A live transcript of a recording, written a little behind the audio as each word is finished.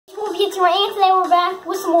Kids Here, and today we're back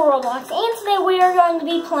with some more Roblox, and today we are going to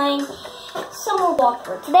be playing some more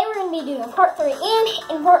bloxburg. Today we're going to be doing part 3, and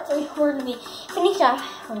in part 3 we're going to be finishing off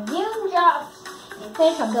reviewing jobs, and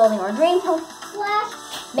finish on building our dream home,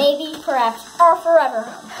 / maybe, perhaps, our forever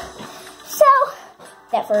home. So,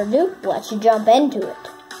 without further ado, let's jump into it.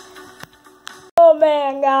 Oh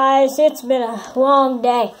man, guys, it's been a long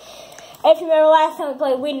day. If you remember last time we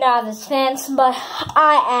played, we didn't have this fence, but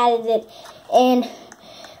I added it in.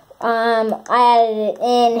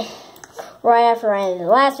 Right after I ended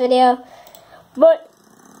the last video, but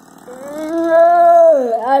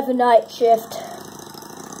I have a night shift,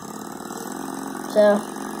 so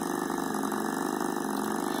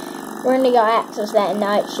we're gonna go access that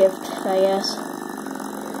night shift, I guess.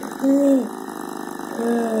 Oh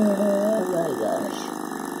my gosh!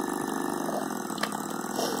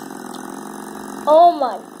 Oh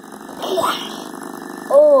my gosh!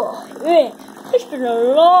 Oh man, it's been a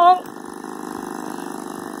long.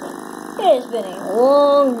 It's been a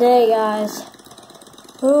long day, guys.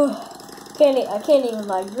 I can't even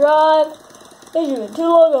like drive. It's been too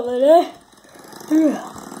long of a day.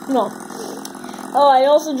 No. Oh, I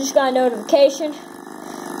also just got a notification.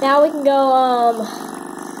 Now we can go.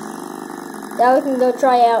 Now we can go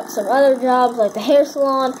try out some other jobs like the hair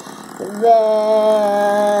salon.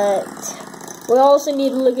 That we also need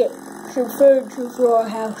to look at some furniture for our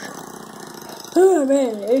house. Oh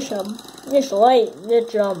man, it's late.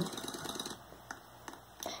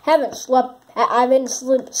 I've been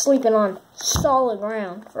sleeping on solid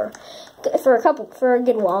ground for a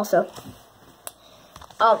good while. So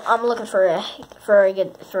I'm looking for a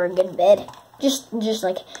good bed. Just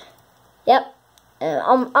like, yep.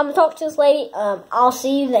 I'm gonna talk to this lady. I'll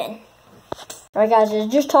see you then. Alright, guys, I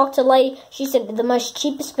just talked to the lady. She said the most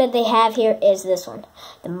cheapest bed they have here is this one,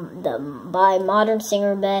 the by Modern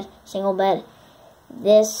single bed.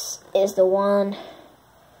 This is the one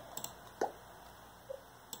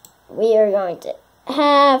we are going to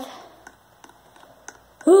have.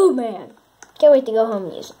 Oh man, can't wait to go home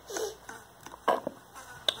and use it.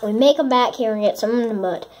 We may come back here and get some in the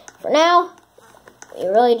mud. For now, we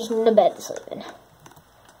really just need a bed to sleep in.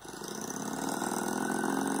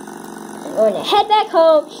 I'm going to head back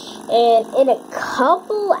home, and in a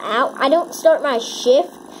couple hours, I do not start my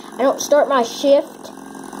shift until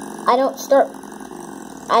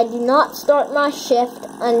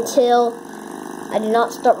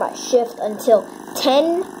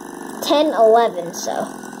 10:11, so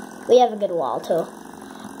we have a good while till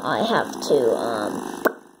I have to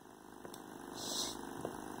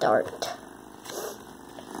start.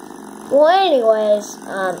 Well, anyways,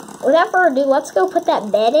 without further ado, let's go put that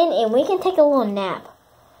bed in, and we can take a little nap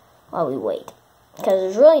while we wait, because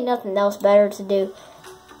there's really nothing else better to do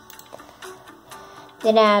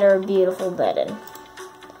than add our beautiful bed in.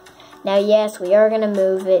 Now, yes, we are going to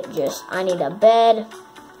move it, just I need a bed.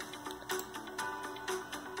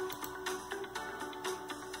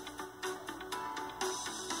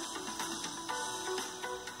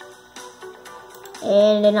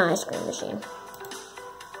 And an ice cream machine.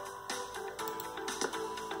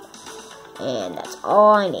 And that's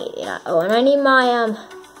all I need. And I need my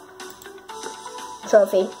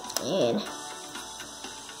trophy. And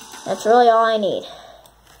that's really all I need.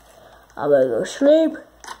 I'm gonna go sleep.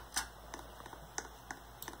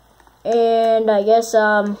 And I guess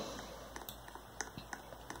I'm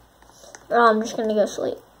just gonna go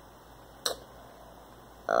sleep.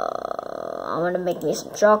 I'm gonna make me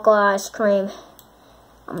some chocolate ice cream.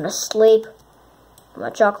 I'm gonna sleep on my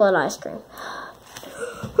chocolate ice cream.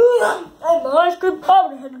 I'm an ice cream. I'm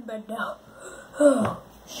gonna head to bed now.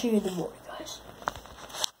 See you in the morning, guys.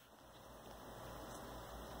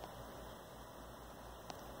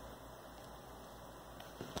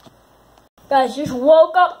 Guys, just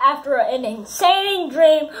woke up after an insane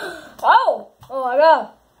dream. Oh my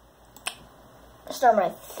god. I start my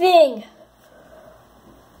thing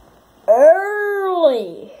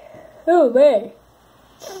early. Oh man.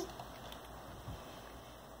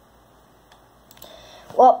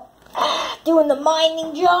 Well, doing the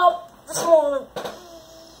mining job this morning.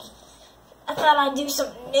 I thought I'd do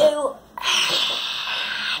something new.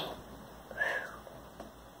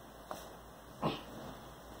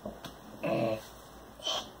 At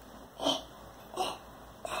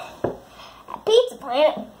Pizza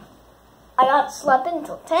Planet, I got slept in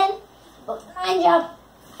until 10. But the 9 job,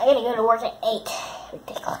 I gotta go to work at 8.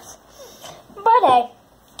 Ridiculous. But hey,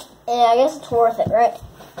 yeah, I guess it's worth it, right?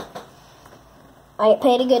 I get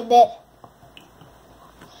paid a good bit.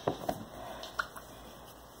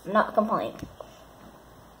 I'm not complaining.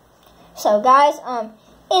 So guys,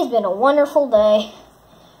 it's been a wonderful day.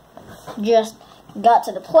 Just got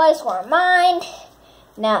to the place where I'm mine.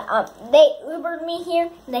 Now, they Ubered me here.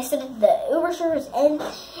 And they said the Uber service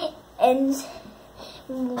ends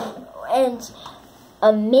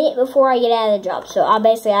a minute before I get out of the job. So, I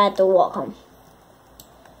have to walk home.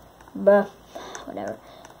 But, whatever.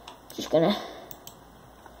 Just gonna...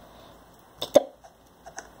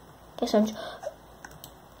 Guess I'm...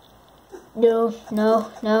 No.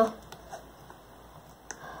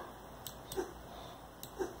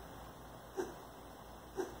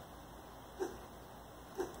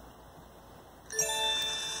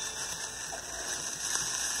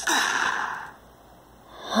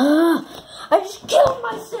 I just killed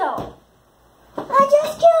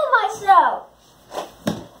myself.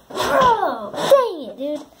 Oh, dang it,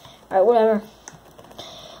 dude. Alright, whatever.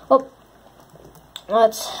 Well,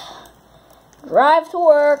 let's drive to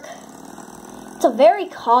work. It's a very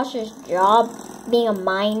cautious job, being a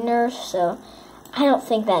miner, so I don't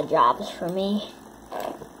think that job is for me.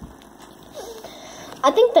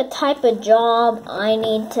 I think the type of job I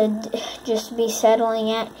need to just be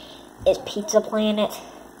settling at is Pizza Planet.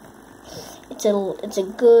 It's a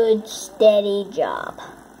good, steady job.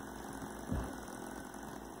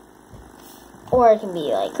 Or it can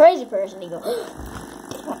be like crazy person. You go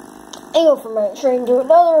from one extreme to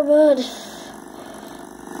another, but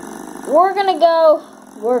we're gonna go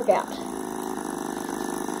work out.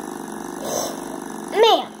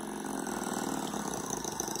 Man,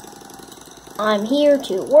 I'm here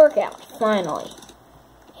to work out finally.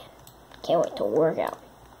 Can't wait to work out.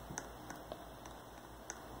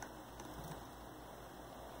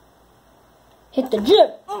 Hit the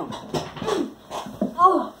gym. Oh.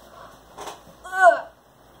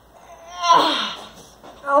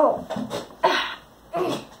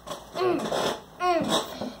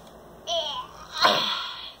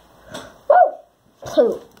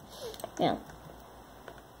 Woo. Yeah.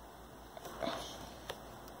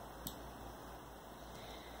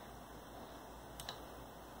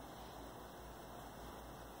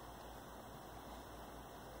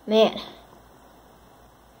 Man.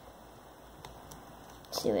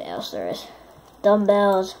 Let's see what else there is.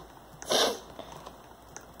 Dumbbells.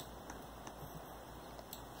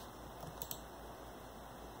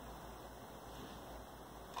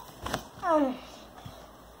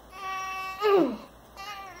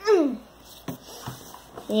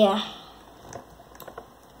 Yeah.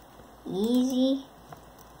 Easy.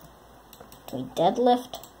 Can we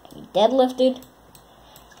deadlift? Can we deadlift, dude?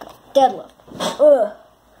 Deadlift. Ugh.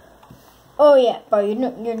 Oh yeah, bro, you're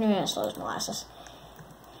doing it as slow as molasses.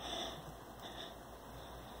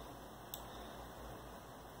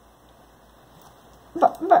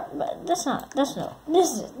 But that's no. This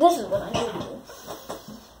is what I need to do.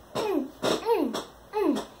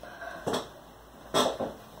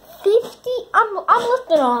 50? I'm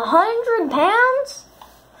lifting 100 pounds?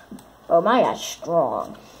 Oh, my guy's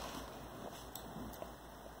strong.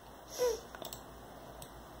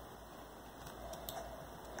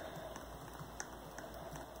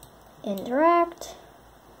 Interact.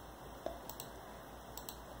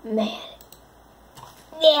 Man.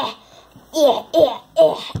 Yeah.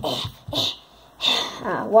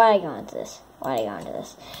 Why did I go into this?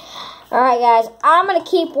 Alright, guys. I'm going to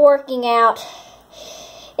keep working out.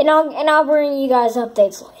 And I'll bring you guys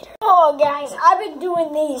updates later. Oh, guys. I've been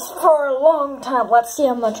doing these for a long time. Let's see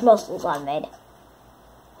how much muscles I made.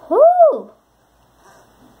 Whoo!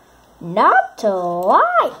 Not to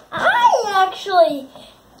lie. I actually...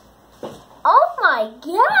 Oh, my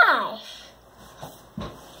gosh.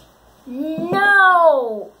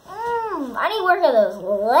 No. I need to work on those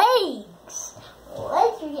legs.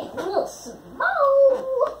 Legs are getting a little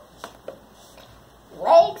small.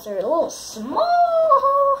 Legs are a little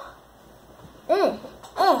small.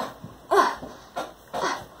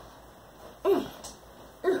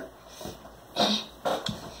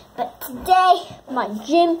 But today, my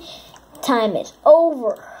gym time is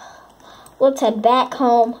over. Let's head back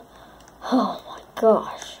home. Oh my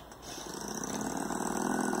gosh.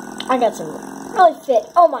 I got some really fit.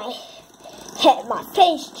 Oh, my head, my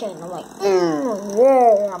face chin. I'm like,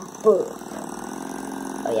 yeah, I'm booked.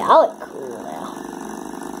 Oh yeah, I look cool now.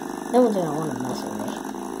 No one's gonna want to mess with me.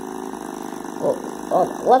 Well,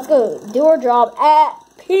 let's go do our job at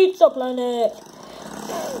Pizza Planet.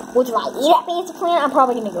 Which if I eat at Pizza Planet, I'm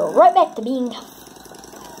probably gonna go right back to being.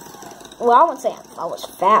 Well, I wouldn't say I was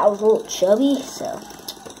fat. I was a little chubby, so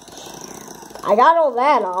I got all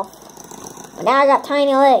that off. But now I got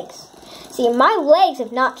tiny legs. See, my legs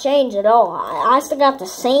have not changed at all. I still got the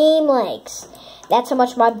same legs. That's how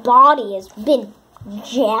much my body has been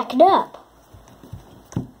jacked up.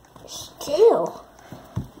 Still.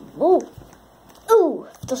 Ooh. ooh,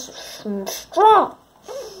 this is strong.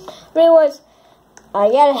 But anyways, I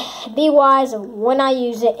gotta be wise of when I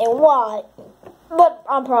use it and why. But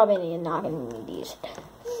I'm probably not gonna need to use it.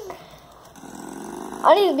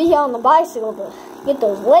 I need to be on the bicycle to get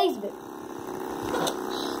those legs big.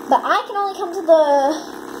 But I can only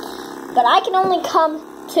come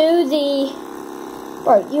to the.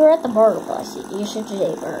 Or you were at the burger place. You should just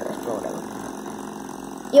eat burger or whatever.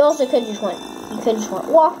 You also could just went. You could just went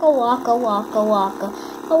waka waka waka waka,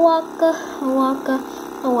 a waka waka,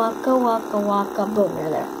 a waka waka waka. Boom, you're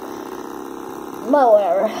there. But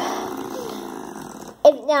whatever.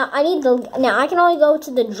 Now I can only go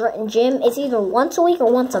to the gym. It's either once a week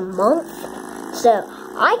or once a month. So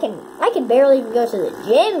I can barely even go to the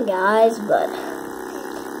gym, guys. But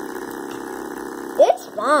it's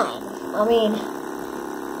fine. I mean,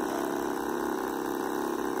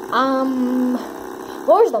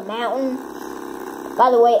 where's the mountain? By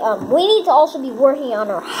the way, we need to also be working on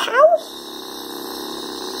our house.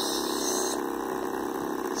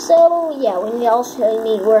 So yeah, we also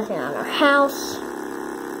need working on our house.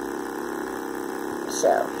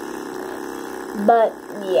 So, but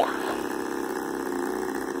yeah.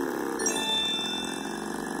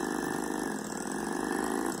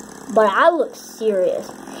 But I look serious.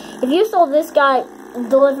 If you saw this guy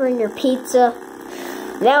delivering your pizza,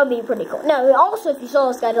 that would be pretty cool. Now, also, if you saw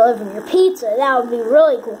this guy delivering your pizza, that would be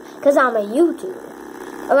really cool, because I'm a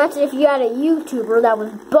YouTuber. Imagine if you had a YouTuber that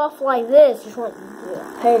was buff like this, just went,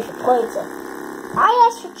 here's your pizza. I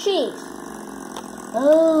asked for cheese.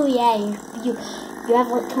 Oh, yeah, you have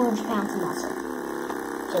like 200 pounds of muscle.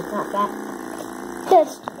 So it's not that.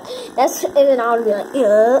 And then I would be like,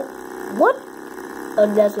 what? Oh,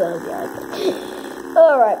 that's what I would be like.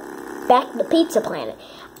 Alright, back to the Pizza Planet.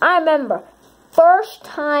 I remember, last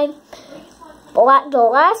time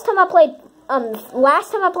I played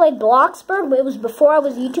Bloxburg, it was before I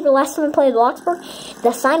was a YouTuber. Last time I played Bloxburg,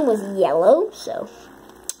 the sign was yellow, so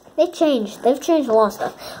they've changed a lot of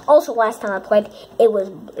stuff. Also, last time I played, it was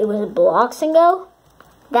Blocks and Go.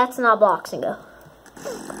 That's not Blocks and Go.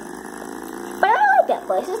 But I like that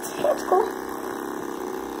place. It's cool.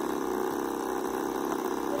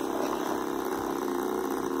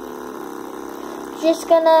 Just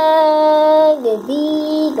gonna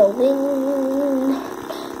be going.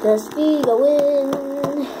 Just be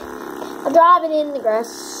going. I'm driving in the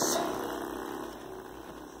grass.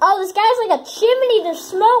 Oh, this guy's like a chimney. There's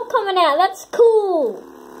smoke coming out. That's cool.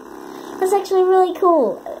 That's actually really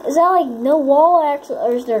cool. Is that like no wall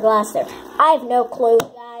or is there glass there? I have no clue,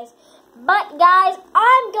 guys. But guys,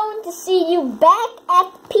 I'm going to see you back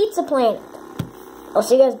at the Pizza Planet. I'll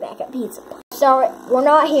see you guys back at Pizza Planet. Sorry, we're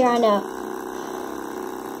not here, I know.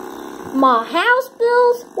 My house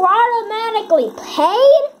bills were automatically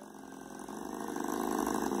paid?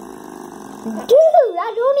 Dude,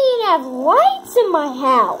 I don't even have lights in my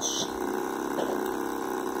house.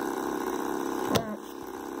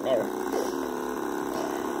 Never.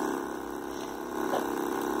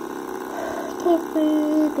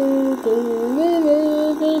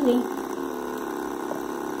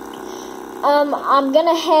 I'm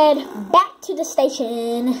gonna head back to the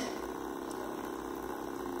station.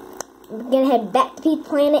 We're gonna head back to Pizza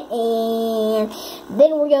Planet, and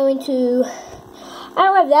then we're going to. I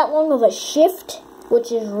don't have that long of a shift,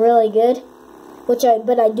 which is really good.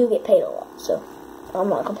 But I do get paid a lot, so I'm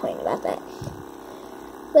not complaining about that.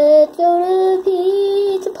 Let's go to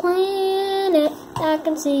Pizza Planet. I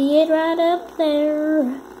can see it right up there.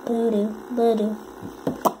 Boo-doo, boo-doo.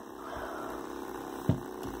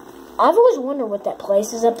 I've always wondered what that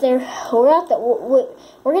place is up there.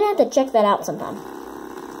 We're gonna have to check that out sometime.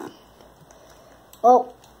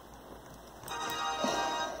 Well,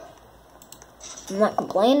 I'm not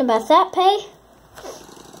complaining about that pay.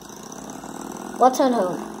 Let's head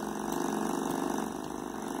home.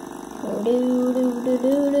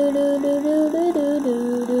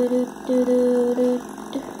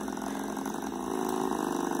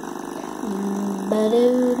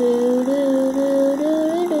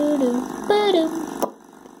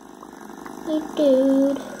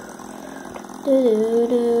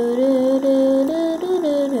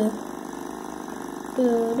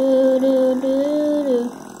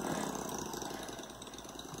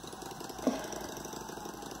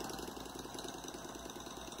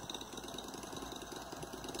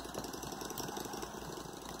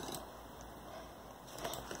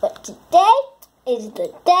 But today is the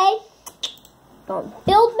day on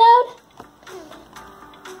build mode.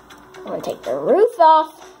 I'm going to take the roof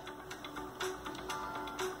off.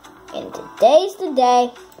 And today's the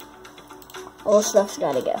day. All the stuff's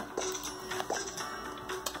got to go.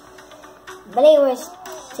 But anyways,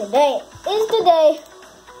 today is the day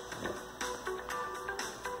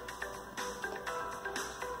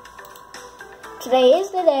Today is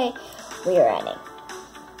the day we are adding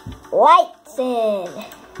lights in.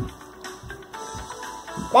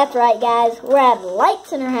 That's right, guys. We're adding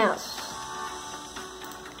lights in our house.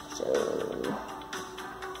 So,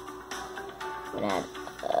 I'm gonna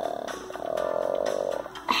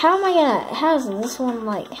add, how is this one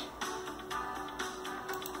like?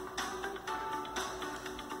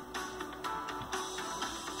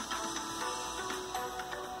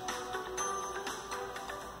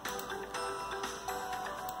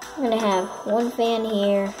 I'm gonna have one fan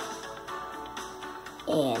here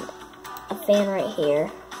and a fan right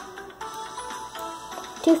here.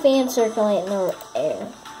 Two fans circulating the air.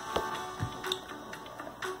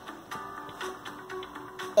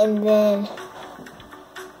 And then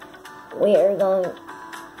we are going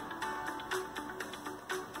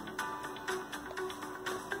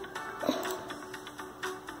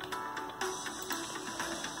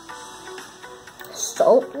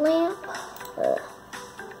salt lamp.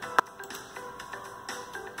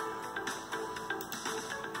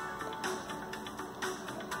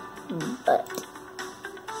 But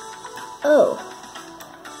oh,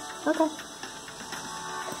 okay.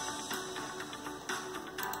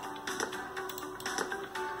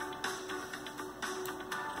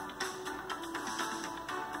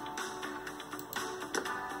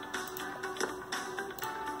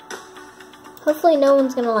 Hopefully no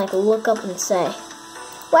one's gonna like look up and say,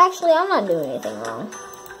 well, actually, I'm not doing anything wrong.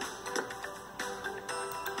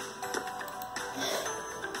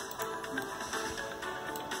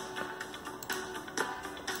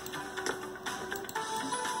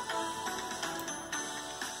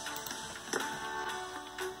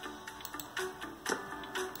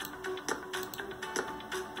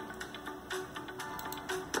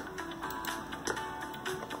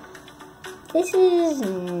 This is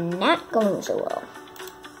not going so well.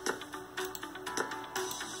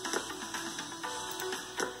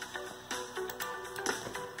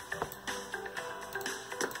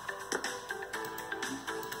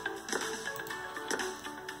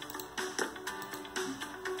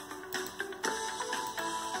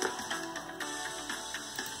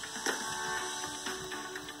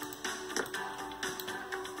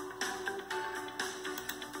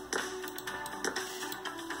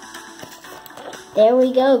 There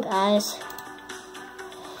we go, guys.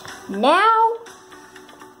 Now,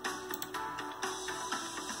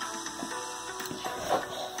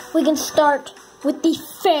 we can start with the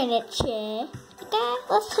furniture. Okay,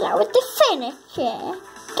 let's start with the furniture.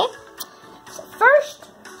 Okay, so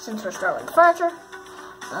first, since we're starting with the furniture,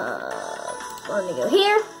 we're gonna go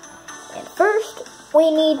here. And first,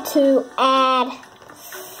 we need to add,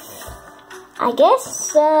 I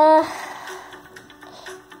guess,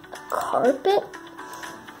 carpet.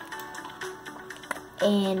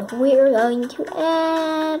 And we're going to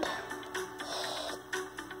add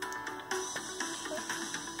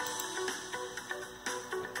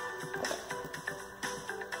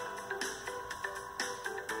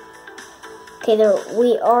okay, there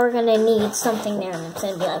we are gonna need something there, and it's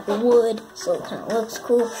gonna be like wood, so it kind of looks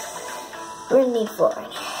cool. We're gonna need flooring.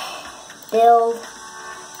 Build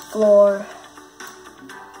floor.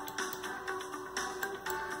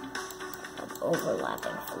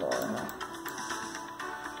 Overlapping floor.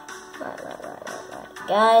 Right.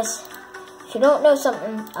 Guys, if you don't know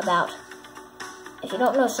something about Roblox, if you do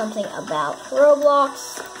not know something about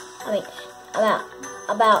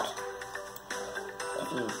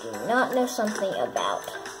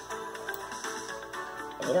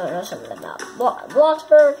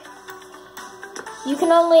bloxburg, you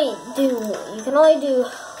can only do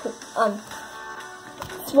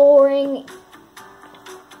flooring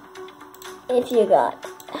if you got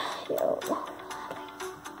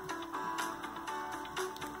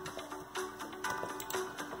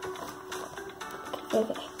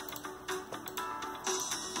Okay,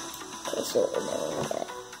 so then we're gonna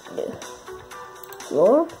do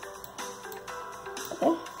floor.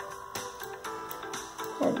 Okay.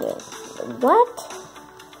 And then what?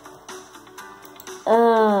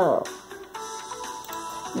 Oh.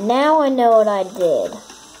 Now I know what I did.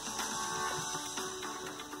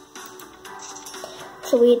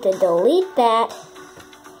 So we have to delete that.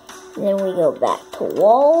 And then we go back to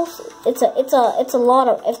walls. It's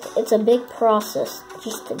a big process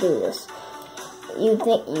just to do this. You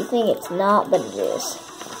think it's not, but it is.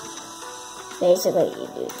 Basically, you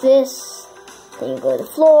do this, then you go to the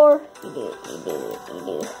floor, you do.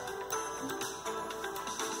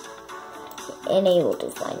 Enable to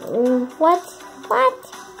find room. What?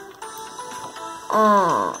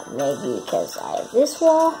 Maybe because I have this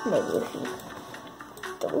wall. Maybe if you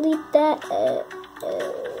delete that.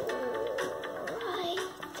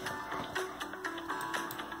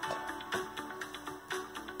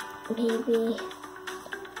 Maybe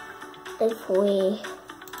if we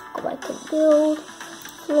go back to build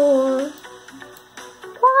floor.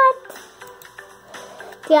 What?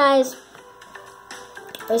 Guys,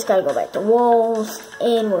 we just gotta go back to walls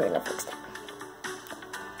and we're gonna fix that.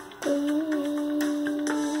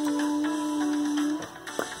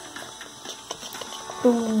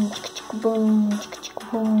 Boom, boom,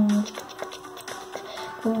 boom,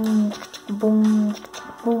 boom, boom,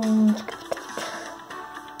 boom.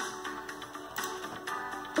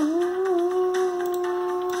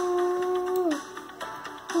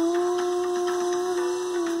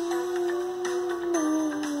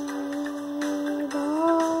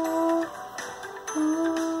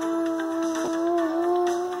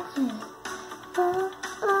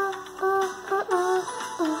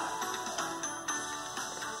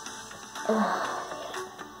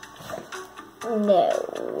 No,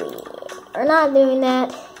 we are not doing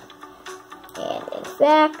that. And in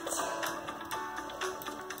fact,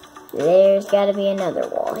 there's got to be another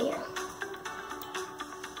wall here.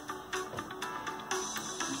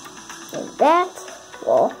 And that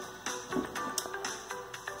wall,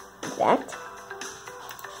 in fact,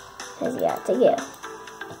 has got to go.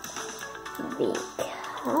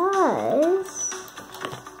 Because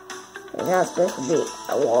there's not supposed to be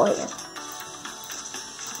a wall here.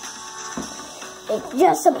 It's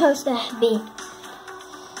just supposed to be.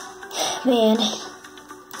 Man,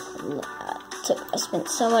 I spent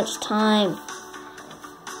so much time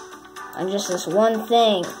on just this one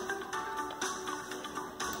thing.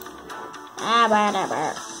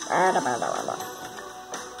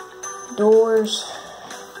 Doors.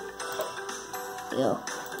 Go.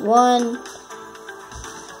 One.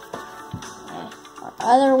 Our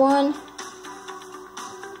other one.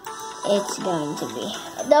 It's going to be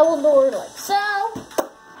a double door like so.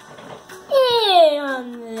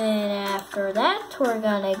 And then after that, we're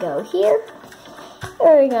gonna go here.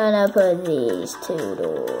 We're gonna put these two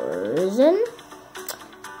doors in.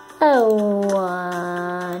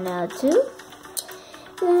 One, two.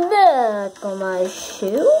 Back on my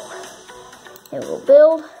shoe. And we'll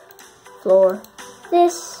build floor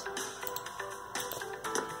this.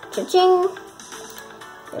 Cha-ching.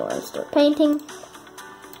 And we're gonna start painting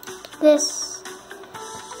this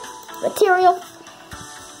material.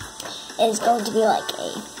 And it's going to be like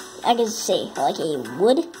I can say like a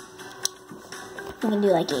wood. We can do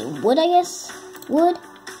like a wood, I guess. Wood.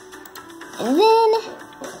 And then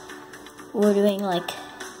we're doing like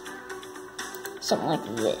something like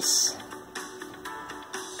this.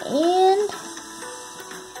 And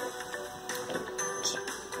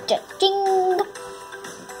cha-ching.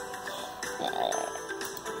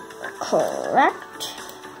 Correct.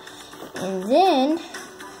 And then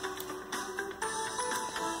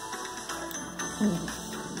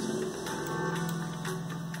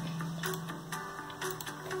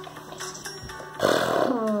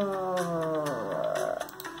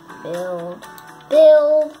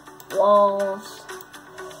build walls.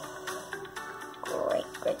 Great.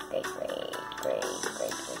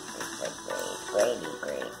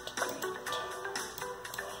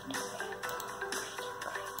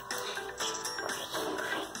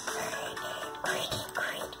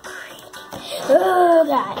 Oh,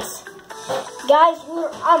 guys,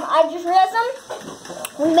 I just realized something.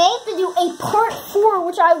 We may have to do a part 4,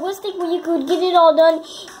 which I was thinking we could get it all done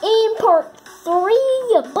in part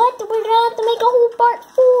 3, but we're gonna have to make a whole part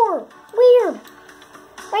 4. Weird,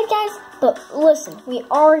 right, guys? But listen, we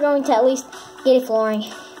are going to at least get a flooring.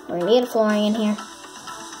 We're gonna get a flooring in here.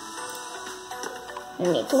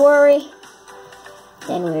 No need to worry.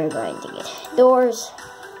 Then we're going to get doors.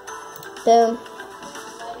 Boom.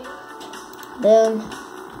 Boom.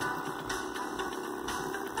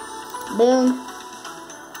 Boom.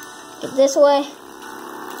 Get this way.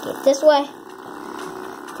 Get this way.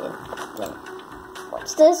 Then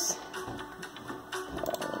what's this?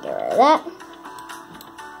 Let me get rid of that.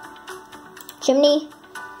 Chimney.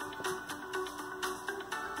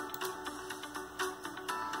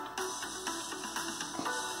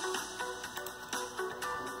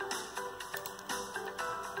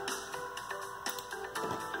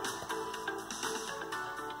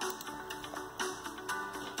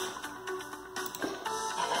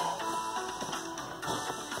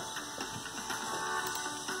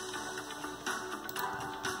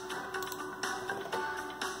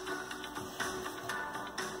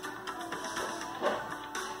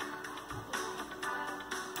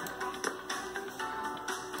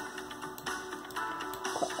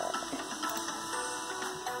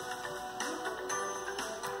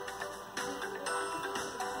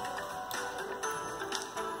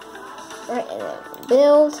 Right, and then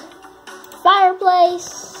build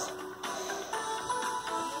fireplace.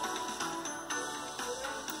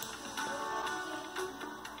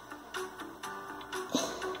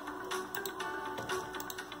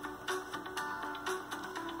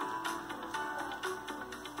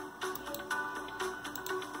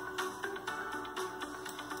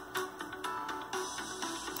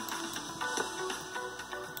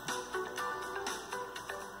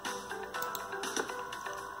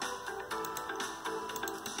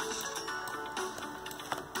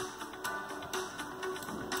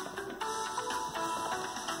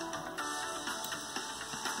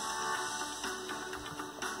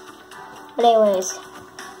 But anyways,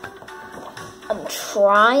 I'm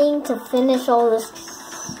trying to finish all this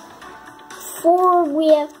before we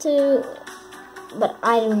have to, but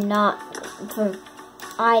I do not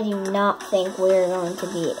think we're going to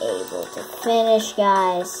be able to finish,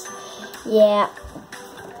 guys. Yeah,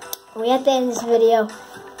 we have to end this video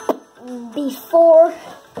before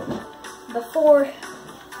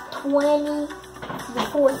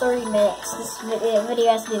 30 minutes. This video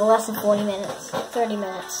has to be less than 40 minutes, 30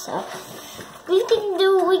 minutes. So we can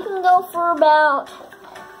go for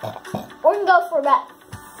about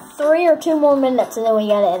 3 or 2 more minutes, and then we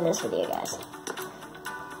gotta end this video, guys.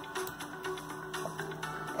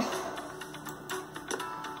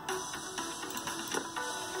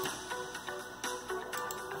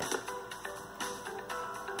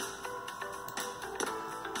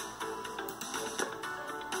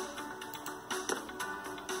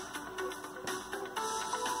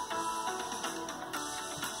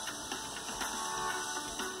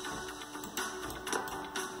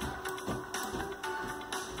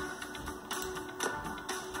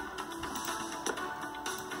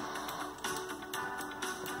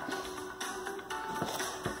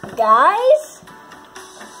 Guys,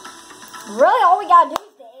 really all we gotta do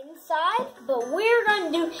is the inside, but we're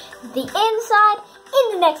gonna do the inside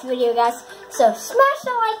in the next video, guys. So smash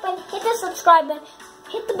the like button, hit the subscribe button,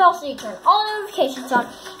 hit the bell so you turn all notifications on,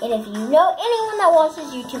 and if you know anyone that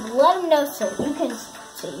watches YouTube, let them know so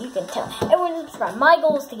you can tell everyone to subscribe. My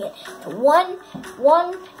goal is to get to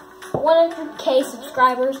 100K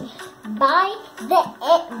subscribers by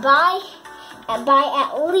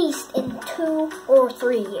at least in 2 or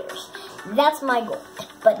 3 years. That's my goal.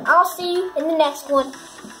 But I'll see you in the next one.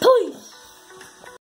 Peace!